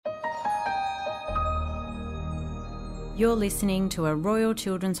You're listening to a Royal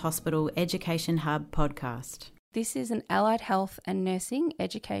Children's Hospital Education Hub podcast. This is an Allied Health and Nursing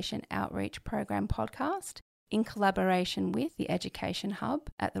Education Outreach Program podcast in collaboration with the Education Hub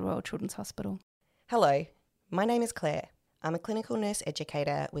at the Royal Children's Hospital. Hello, my name is Claire. I'm a Clinical Nurse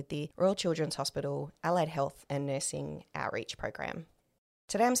Educator with the Royal Children's Hospital Allied Health and Nursing Outreach Program.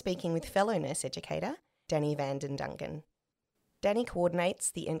 Today I'm speaking with fellow Nurse Educator, Danica Van Den Dungen. Dani coordinates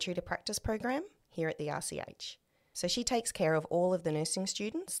the Entry to Practice program here at the RCH. So she takes care of all of the nursing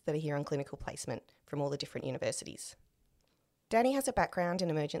students that are here on clinical placement from all the different universities. Dani has a background in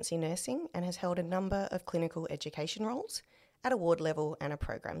emergency nursing and has held a number of clinical education roles at a ward level and a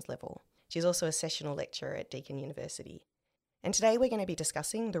programs level. She's also a sessional lecturer at Deakin University. And today we're going to be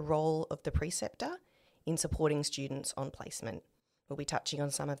discussing the role of the preceptor in supporting students on placement. We'll be touching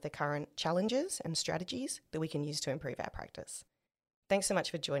on some of the current challenges and strategies that we can use to improve our practice. Thanks so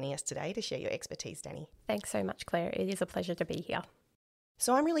much for joining us today to share your expertise, Dani. Thanks so much, Claire. It is a pleasure to be here.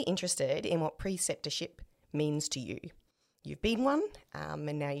 So I'm really interested in what preceptorship means to you. You've been one,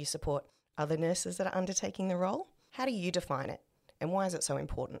 and now you support other nurses that are undertaking the role. How do you define it, and why is it so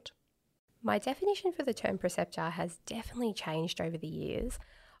important? My definition for the term preceptor has definitely changed over the years.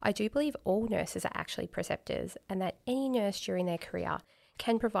 I do believe all nurses are actually preceptors, and that any nurse during their career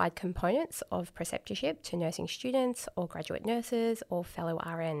can provide components of preceptorship to nursing students or graduate nurses or fellow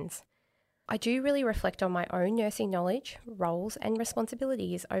RNs. I do really reflect on my own nursing knowledge, roles and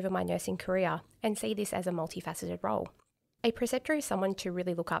responsibilities over my nursing career and see this as a multifaceted role. A preceptor is someone to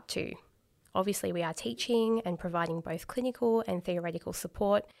really look up to. Obviously, we are teaching and providing both clinical and theoretical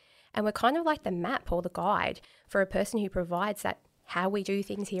support, and we're kind of like the map or the guide for a person who provides that how we do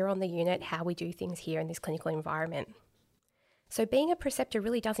things here on the unit, how we do things here in this clinical environment. So being a preceptor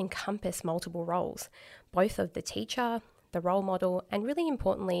really does encompass multiple roles, both of the teacher, the role model, and really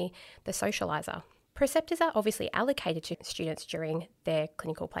importantly, the socialiser. Preceptors are obviously allocated to students during their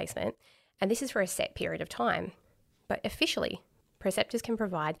clinical placement, and this is for a set period of time. But officially, preceptors can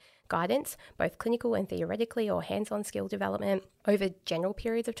provide guidance, both clinical and theoretically or hands-on skill development, over general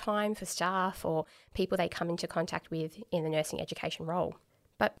periods of time for staff or people they come into contact with in the nursing education role.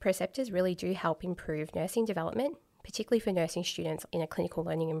 But preceptors really do help improve nursing development, particularly for nursing students in a clinical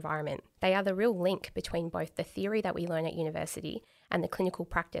learning environment. They are the real link between both the theory that we learn at university and the clinical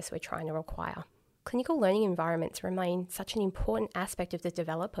practice we're trying to require. Clinical learning environments remain such an important aspect of the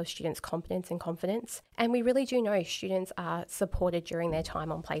develop of students' competence and confidence, and we really do know students are supported during their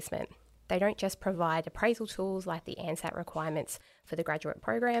time on placement. They don't just provide appraisal tools like the ANSAT requirements for the graduate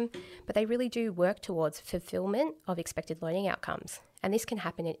program, but they really do work towards fulfilment of expected learning outcomes. And this can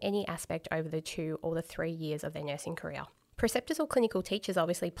happen in any aspect over the 2 or the 3 years of their nursing career. Preceptors or clinical teachers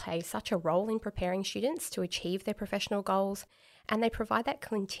obviously play such a role in preparing students to achieve their professional goals, and they provide that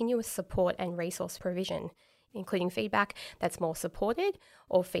continuous support and resource provision, including feedback that's more supported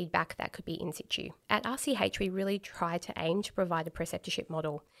or feedback that could be in situ. At RCH, we really try to aim to provide a preceptorship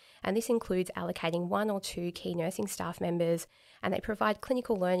model, and this includes allocating 1 or 2 key nursing staff members, and they provide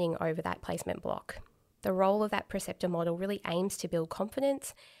clinical learning over that placement block. The role of that preceptor model really aims to build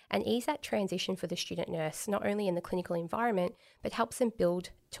confidence and ease that transition for the student nurse, not only in the clinical environment, but helps them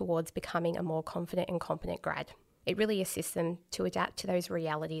build towards becoming a more confident and competent grad. It really assists them to adapt to those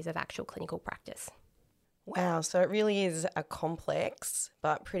realities of actual clinical practice. Wow, so it really is a complex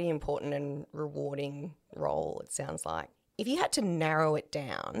but pretty important and rewarding role, it sounds like. If you had to narrow it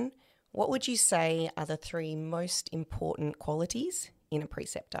down, what would you say are the 3 most important qualities in a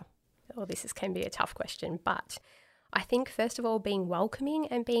preceptor? Oh, can be a tough question, but I think first of all, being welcoming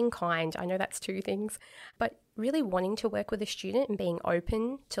and being kind. I know that's 2 things, but really wanting to work with a student and being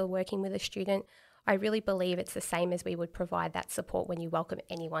open to working with a student, I really believe it's the same as we would provide that support when you welcome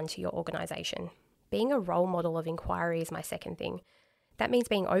anyone to your organisation. Being a role model of inquiry is my second thing. That means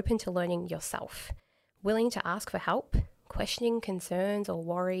being open to learning yourself, willing to ask for help, questioning concerns or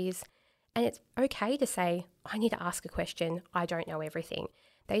worries, and it's okay to say, I need to ask a question, I don't know everything.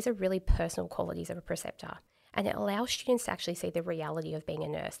 These are really personal qualities of a preceptor, and it allows students to actually see the reality of being a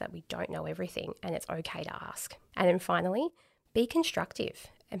nurse, that we don't know everything and it's okay to ask. And then finally, be constructive,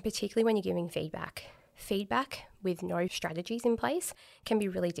 and particularly when you're giving feedback. Feedback with no strategies in place can be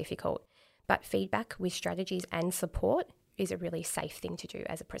really difficult, but feedback with strategies and support is a really safe thing to do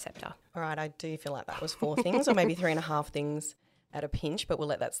as a preceptor. All right, I do feel like that was 4 things or maybe 3.5 things at a pinch, but we'll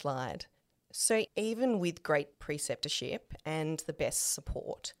let that slide. So even with great preceptorship and the best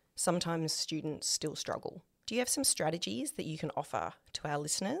support, sometimes students still struggle. Do you have some strategies that you can offer to our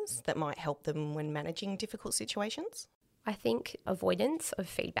listeners that might help them when managing difficult situations? I think avoidance of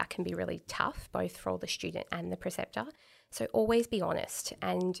feedback can be really tough, both for the student and the preceptor. So always be honest,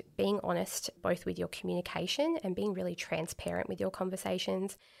 and being honest both with your communication and being really transparent with your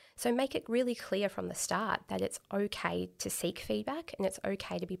conversations. So make it really clear from the start that it's okay to seek feedback and it's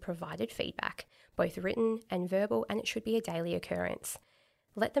okay to be provided feedback, both written and verbal, and it should be a daily occurrence.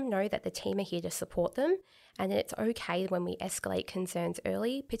 Let them know that the team are here to support them and that it's okay when we escalate concerns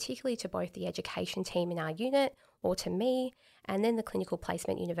early, particularly to both the education team in our unit or to me, and then the clinical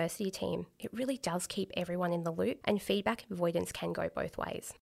placement university team. It really does keep everyone in the loop, and feedback avoidance can go both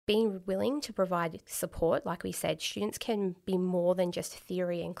ways. Being willing to provide support, like we said, students can be more than just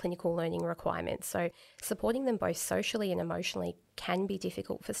theory and clinical learning requirements. So supporting them both socially and emotionally can be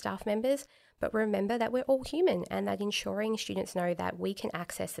difficult for staff members, but remember that we're all human and that ensuring students know that we can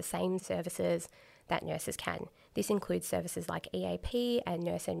access the same services that nurses can. This includes services like EAP and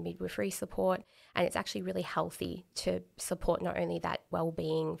nurse and midwifery support, and it's actually really healthy to support not only that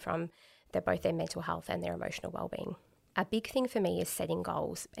well-being from both their mental health and their emotional well-being. A big thing for me is setting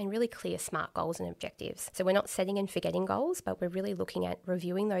goals and really clear SMART goals and objectives. So we're not setting and forgetting goals, but we're really looking at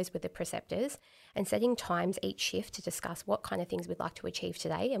reviewing those with the preceptors and setting times each shift to discuss what kind of things we'd like to achieve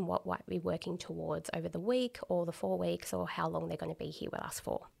today and what might be working towards over the week or the 4 weeks or how long they're going to be here with us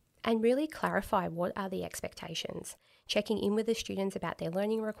for. And really clarify what are the expectations, checking in with the students about their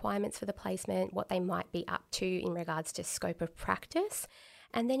learning requirements for the placement, what they might be up to in regards to scope of practice,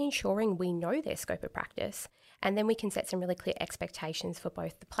 and then ensuring we know their scope of practice. And then we can set some really clear expectations for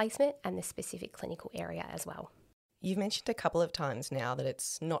both the placement and the specific clinical area as well. You've mentioned a couple of times now that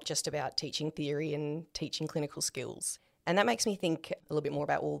it's not just about teaching theory and teaching clinical skills. And that makes me think a little bit more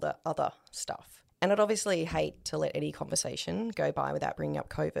about all the other stuff. And I'd obviously hate to let any conversation go by without bringing up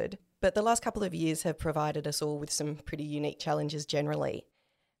COVID, but the last couple of years have provided us all with some pretty unique challenges generally.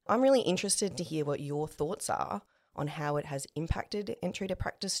 I'm really interested to hear what your thoughts are on how it has impacted entry to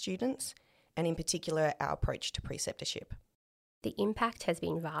practice students, and in particular our approach to preceptorship. The impact has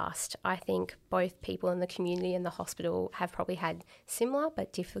been vast. I think both people in the community and the hospital have probably had similar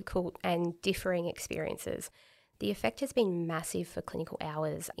but difficult and differing experiences. The effect has been massive for clinical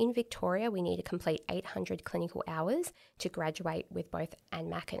hours. In Victoria, we need to complete 800 clinical hours to graduate with both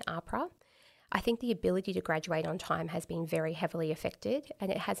ANMAC and APRA. I think the ability to graduate on time has been very heavily affected,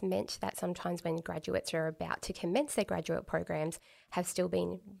 and it has meant that sometimes when graduates are about to commence their graduate programs, have still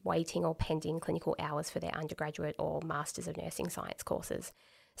been waiting or pending clinical hours for their undergraduate or Masters of Nursing Science courses.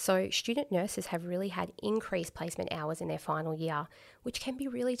 So student nurses have really had increased placement hours in their final year, which can be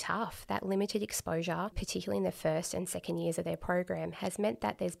really tough. That limited exposure, particularly in the first and second years of their program, has meant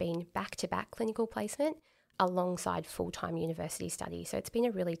that there's been back-to-back clinical placement alongside full-time university study. So it's been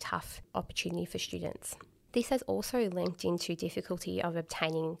a really tough opportunity for students. This has also linked into difficulty of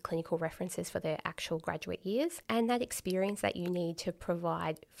obtaining clinical references for their actual graduate years and that experience that you need to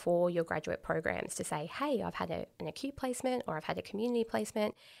provide for your graduate programs to say, hey, I've had an acute placement or I've had a community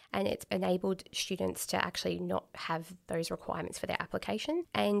placement, and it's enabled students to actually not have those requirements for their application.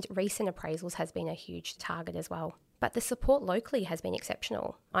 And recent appraisals has been a huge target as well. But the support locally has been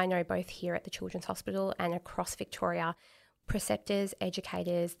exceptional. I know both here at the Children's Hospital and across Victoria, preceptors,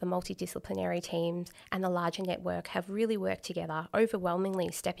 educators, the multidisciplinary teams and the larger network have really worked together,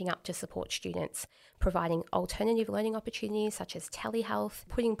 overwhelmingly stepping up to support students, providing alternative learning opportunities such as telehealth,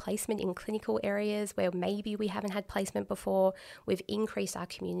 putting placement in clinical areas where maybe we haven't had placement before. We've increased our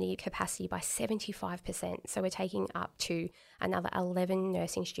community capacity by 75%. So we're taking up to another 11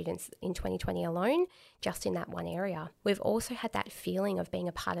 nursing students in 2020 alone, just in that one area. We've also had that feeling of being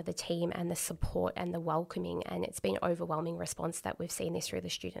a part of the team and the support and the welcoming, and it's been overwhelming response that we've seen this through the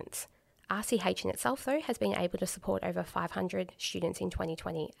students. RCH in itself, though, has been able to support over 500 students in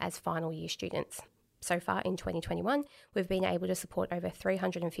 2020 as final year students. So far in 2021, we've been able to support over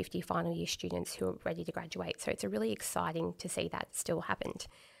 350 final year students who are ready to graduate. So it's really exciting to see that still happened.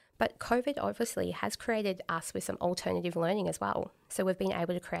 But COVID obviously has created us with some alternative learning as well. So we've been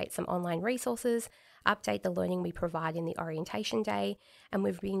able to create some online resources, update the learning we provide in the orientation day, and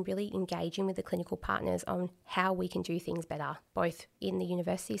we've been really engaging with the clinical partners on how we can do things better, both in the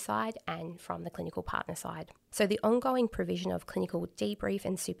university side and from the clinical partner side. So the ongoing provision of clinical debrief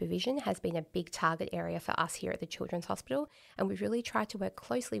and supervision has been a big target area for us here at the Children's Hospital, and we've really tried to work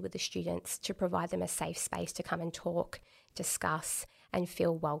closely with the students to provide them a safe space to come and talk, discuss, and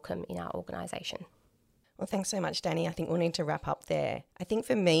feel welcome in our organisation. Well, thanks so much, Dani. I think we'll need to wrap up there. I think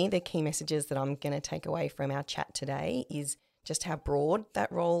for me, the key messages that I'm going to take away from our chat today is just how broad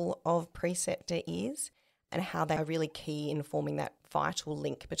that role of preceptor is and how they are really key in forming that vital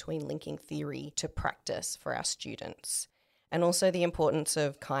link between linking theory to practice for our students. And also the importance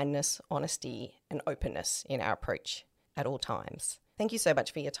of kindness, honesty, and openness in our approach at all times. Thank you so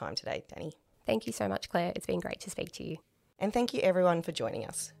much for your time today, Dani. Thank you so much, Claire. It's been great to speak to you. And thank you everyone for joining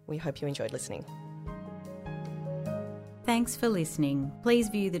us. We hope you enjoyed listening. Thanks for listening. Please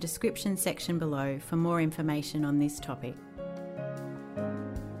view the description section below for more information on this topic.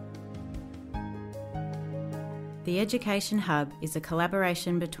 The Education Hub is a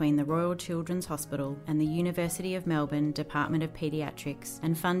collaboration between the Royal Children's Hospital and the University of Melbourne Department of Paediatrics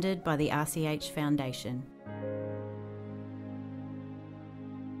and funded by the RCH Foundation.